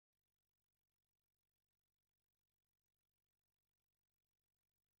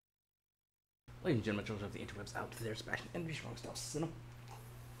Ladies and gentlemen, children of the interwebs out there, Sebastian and the Strong Style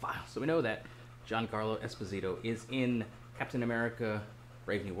Cinephile. So we know that Giancarlo Esposito is in Captain America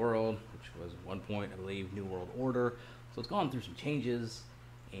Brave New World, which was at one point, I believe, New World Order. So it's gone through some changes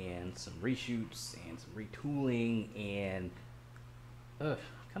and some reshoots and some retooling and kind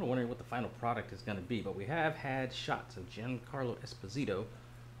of wondering what the final product is going to be. But we have had shots of Giancarlo Esposito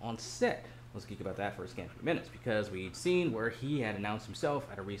on set. Let's geek about that for a scan few minutes, because we'd seen where he had announced himself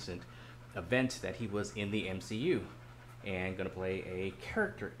at a recent event that he was in the MCU and going to play a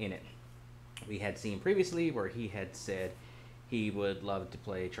character in it. We had seen previously where he had said he would love to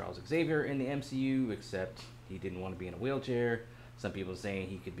play Charles Xavier in the MCU, except he didn't want to be in a wheelchair. Some people saying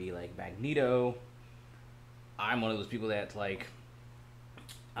he could be like Magneto. I'm one of those people that, like,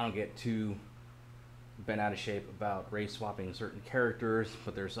 I don't get too bent out of shape about race swapping certain characters,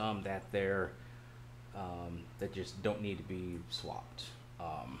 but there's some that that just don't need to be swapped.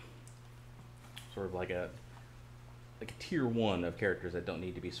 Sort of like a tier one of characters that don't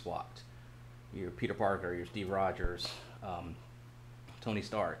need to be swapped. Your Peter Parker, your Steve Rogers, Tony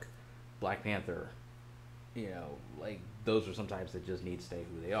Stark, Black Panther. Like, those are some types that just need to stay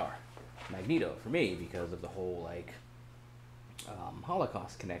who they are. Magneto for me, because of the whole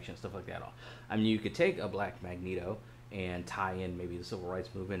Holocaust connection, stuff like that. I mean, you could take a Black Magneto and tie in maybe the Civil Rights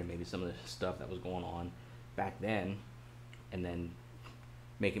Movement and maybe some of the stuff that was going on back then, and then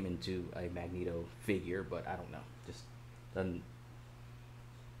make him into a Magneto figure. But I don't know, just doesn't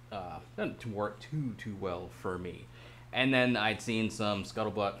work too well for me. And then I'd seen some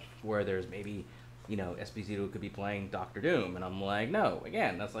scuttlebutt where there's maybe, Esposito could be playing Doctor Doom, and I'm like, no,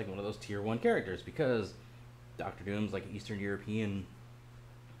 again, that's like one of those tier one characters, because Doctor Doom's like an Eastern European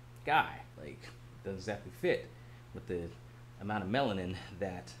guy, like, doesn't exactly fit with the amount of melanin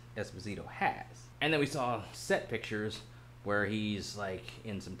that Esposito has. And then we saw set pictures where he's like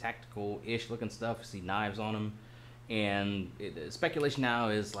in some tactical-ish looking stuff. You see knives on him, and speculation now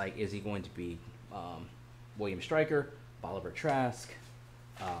is like, is he going to be William Stryker, Bolivar Trask,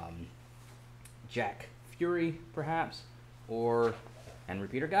 Jack Fury, perhaps, or Henry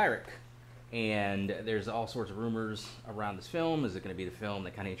Peter Gyrick? And there's all sorts of rumors around this film. Is it going to be the film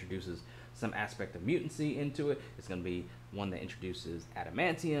that kind of introduces some aspect of mutancy into it? It's going to be one that introduces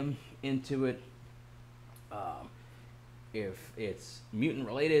adamantium into it. If it's mutant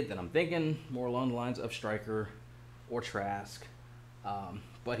related, then I'm thinking more along the lines of Stryker or Trask.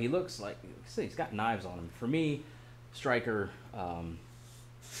 But he looks like, he's got knives on him. For me, Stryker,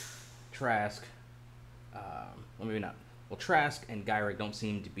 Trask, well, maybe not. Well, Trask and Gyrick don't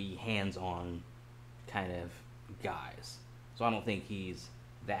seem to be hands-on kind of guys. So I don't think he's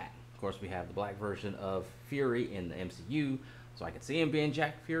that. Of course, we have the black version of Fury in the MCU, so I could see him being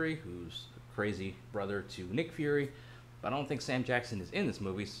Jack Fury, who's a crazy brother to Nick Fury. But I don't think Sam Jackson is in this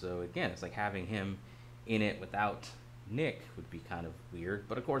movie, so again, it's like having him in it without Nick would be kind of weird.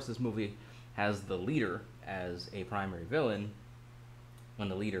 But of course, this movie has the leader as a primary villain, when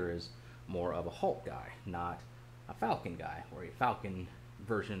the leader is more of a Hulk guy, not a Falcon guy, or a Falcon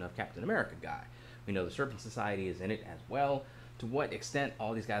version of Captain America guy. We know the Serpent Society is in it as well. To what extent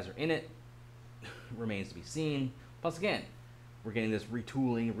all these guys are in it remains to be seen. Plus, again, we're getting this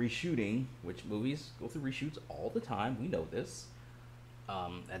retooling, reshooting, which movies go through reshoots all the time. We know this.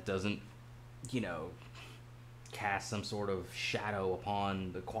 That doesn't, cast some sort of shadow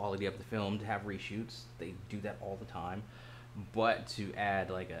upon the quality of the film to have reshoots. They do that all the time. But to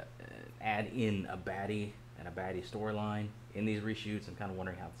add add in a baddie and a baddie storyline in these reshoots, I'm kind of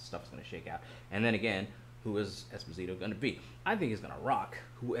wondering how this stuff's going to shake out. And then again, who is Esposito going to be? I think he's going to rock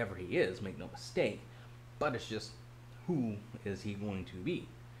whoever he is, make no mistake. But it's just, who is he going to be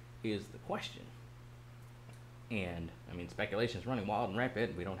is the question. And, I mean, speculation is running wild and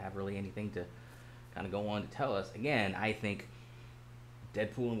rampant. We don't have really anything to kind of go on to tell us. Again, I think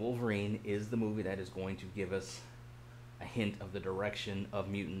Deadpool and Wolverine is the movie that is going to give us a hint of the direction of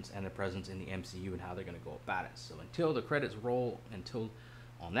mutants and their presence in the MCU and how they're going to go about it. So until the credits roll, until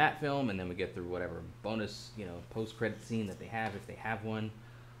on that film, and then we get through whatever bonus, post-credit scene that they have, if they have one,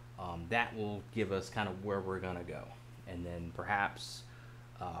 that will give us kind of where we're going to go. And then perhaps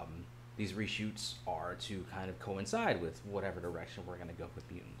these reshoots are to kind of coincide with whatever direction we're going to go with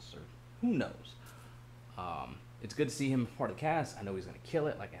mutants, or who knows. It's good to see him part of the cast. I know he's going to kill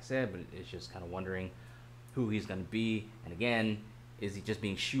it, like I said, but it's just kind of wondering who he's going to be. And again, is he just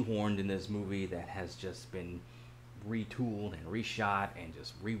being shoehorned in this movie that has just been retooled and reshot and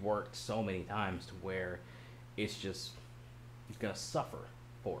just reworked so many times to where it's just, he's going to suffer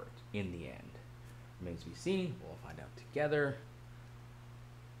for it in the end? Remains to be seen. We'll find out together.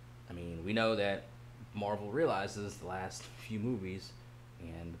 I mean, we know that Marvel realizes the last few movies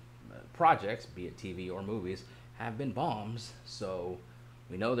and projects, be it TV or movies, have been bombs. So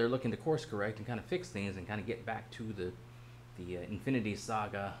we know they're looking to course correct and kind of fix things and kind of get back to the Infinity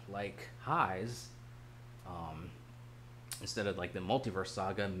Saga like highs, um, instead of like the Multiverse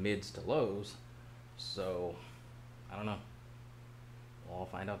Saga mids to lows. So I don't know. We'll all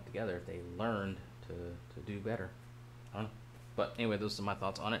find out together if they learned to do better. I don't know. But anyway, those are my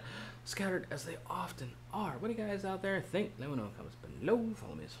thoughts on it. Scattered as they often are. What do you guys out there think? Let me know in the comments below.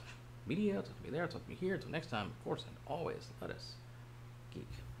 Follow me on social media. Talk to me there. Talk to me here. Until next time, of course, and always let us geek.